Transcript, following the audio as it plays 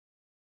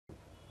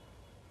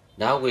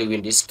Now we will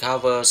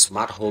discover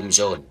smart home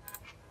zone.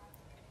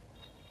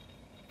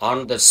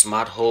 On the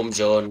smart home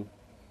zone,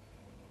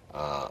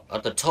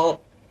 at the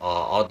top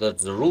or the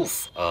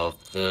roof of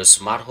the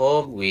smart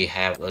home, we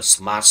have a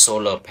smart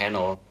solar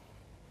panel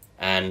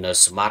and a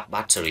smart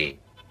battery.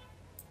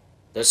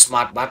 The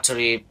smart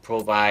battery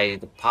provides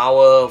the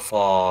power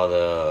for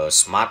the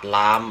smart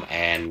lamp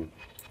and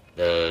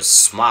the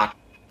smart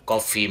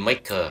coffee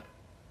maker.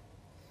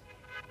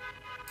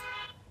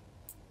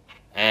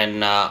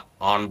 And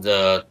on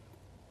the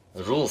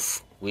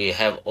roof, we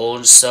have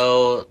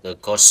also the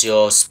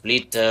Casio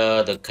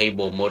splitter, the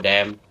cable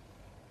modem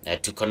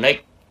to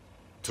connect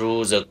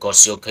through the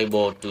Casio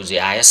cable to the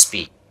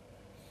ISP.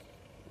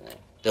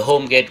 The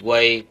home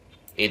gateway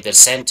is the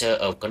center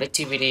of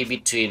connectivity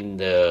between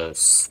the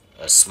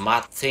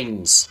smart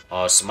things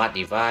or smart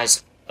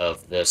device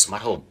of the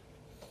smart home.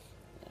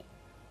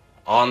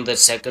 On the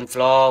second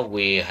floor,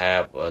 we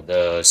have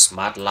the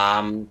smart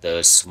lamp,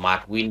 the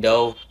smart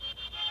window,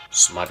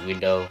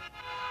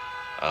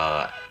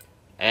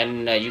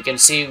 and you can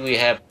see we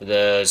have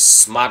the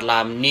smart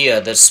lamp near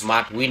the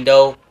smart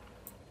window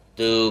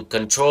to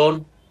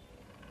control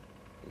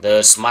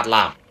the smart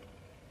lamp.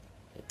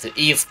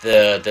 If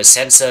the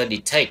sensor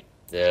detect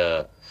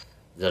the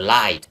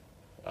light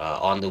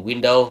on the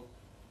window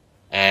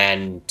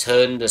and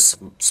turn the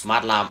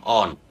smart lamp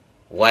on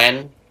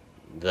when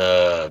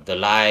the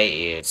light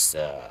is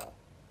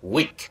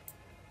weak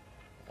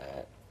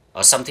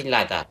or something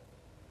like that,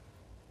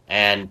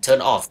 and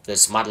turn off the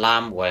smart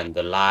lamp when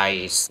the light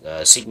is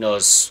signal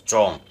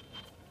strong.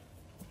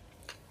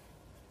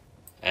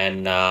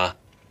 And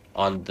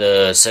on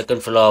the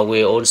second floor,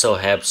 we also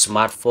have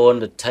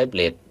smartphone, the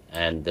tablet,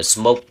 and the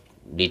smoke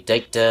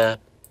detector,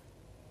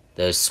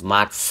 the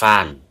smart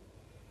fan.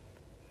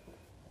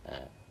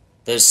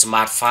 The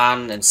smart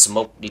fan and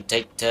smoke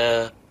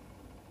detector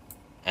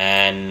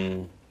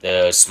and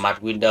the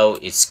smart window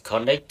is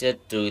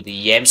connected to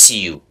the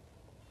MCU.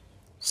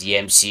 The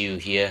MCU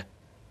here.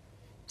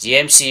 The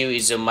MCU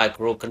is a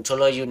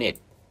microcontroller unit.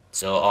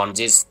 So on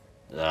this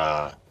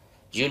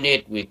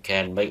unit, we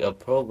can make a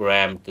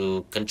program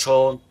to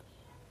control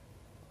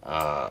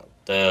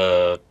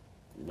the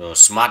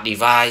smart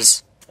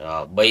device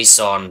based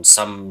on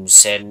some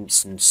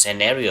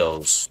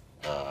scenarios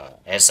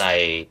as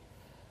I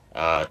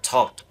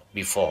talked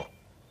before.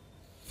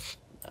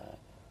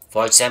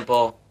 For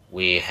example,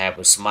 we have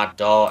a smart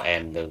door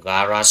and the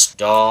garage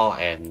door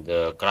and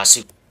the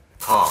classic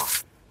car.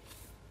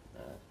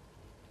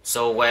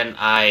 So when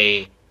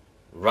I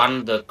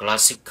run the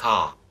classic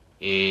car,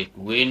 it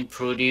will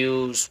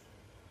produce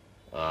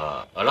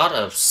a lot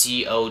of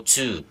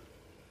CO2.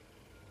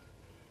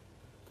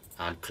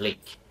 And click,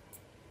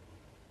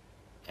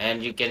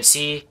 and you can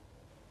see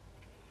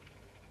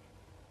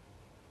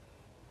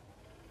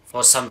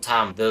for some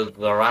time the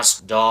garage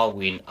door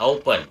will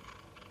open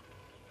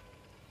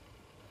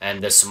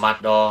and the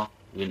smart door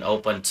will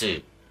open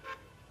too.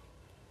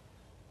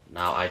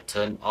 Now I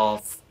turn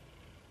off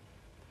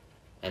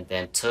and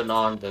then turn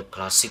on the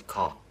classic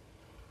car.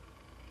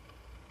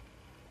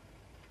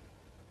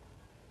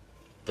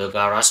 The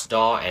garage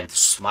door and the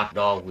smart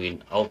door will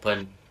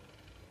open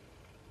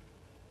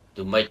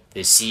to make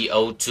the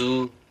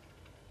CO2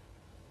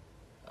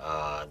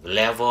 the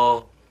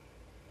level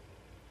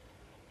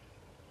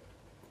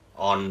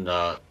on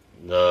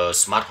the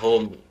smart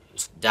home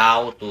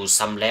down to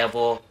some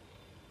level,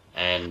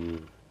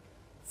 and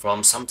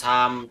from some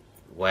time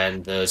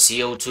when the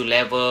CO2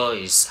 level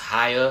is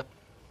higher,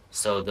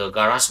 so the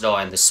garage door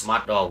and the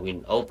smart door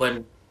will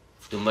open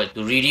to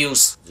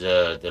reduce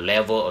the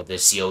level of the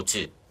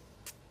CO2.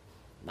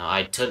 Now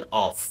I turn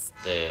off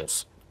the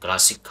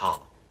classic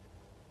car.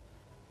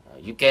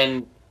 You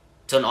can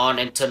turn on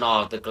and turn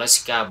off the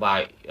classic car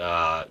by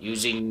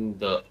using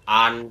the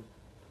on,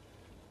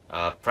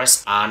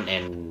 press on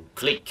and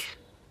click.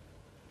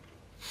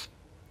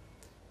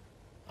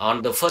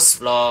 On the first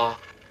floor,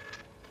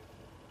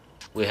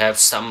 we have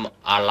some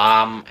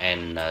alarm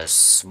and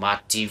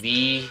smart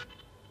TV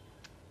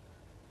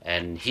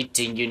and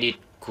heating unit,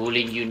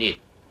 cooling unit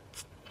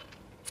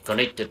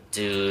connected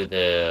to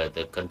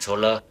the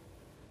controller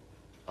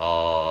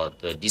or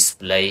the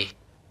display.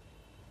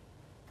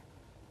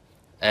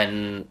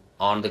 And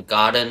on the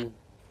garden,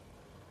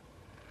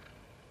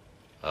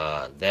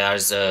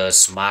 there's a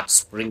smart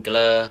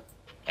sprinkler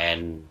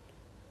and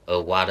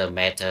a water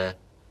meter.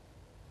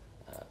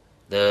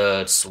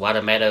 The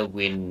water meter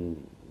will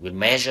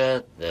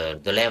measure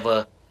the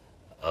level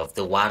of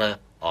the water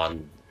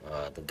on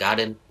the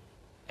garden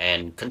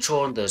and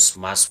control the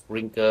smart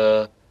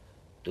sprinkler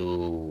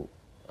to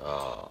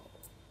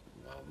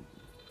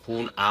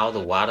pull out the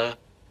water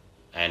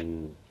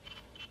and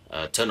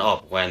turn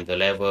off when the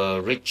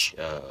level reach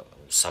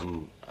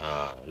some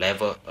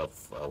level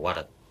of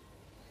water.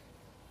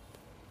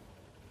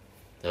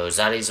 So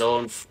that is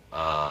all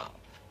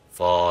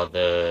for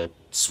the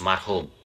smart home.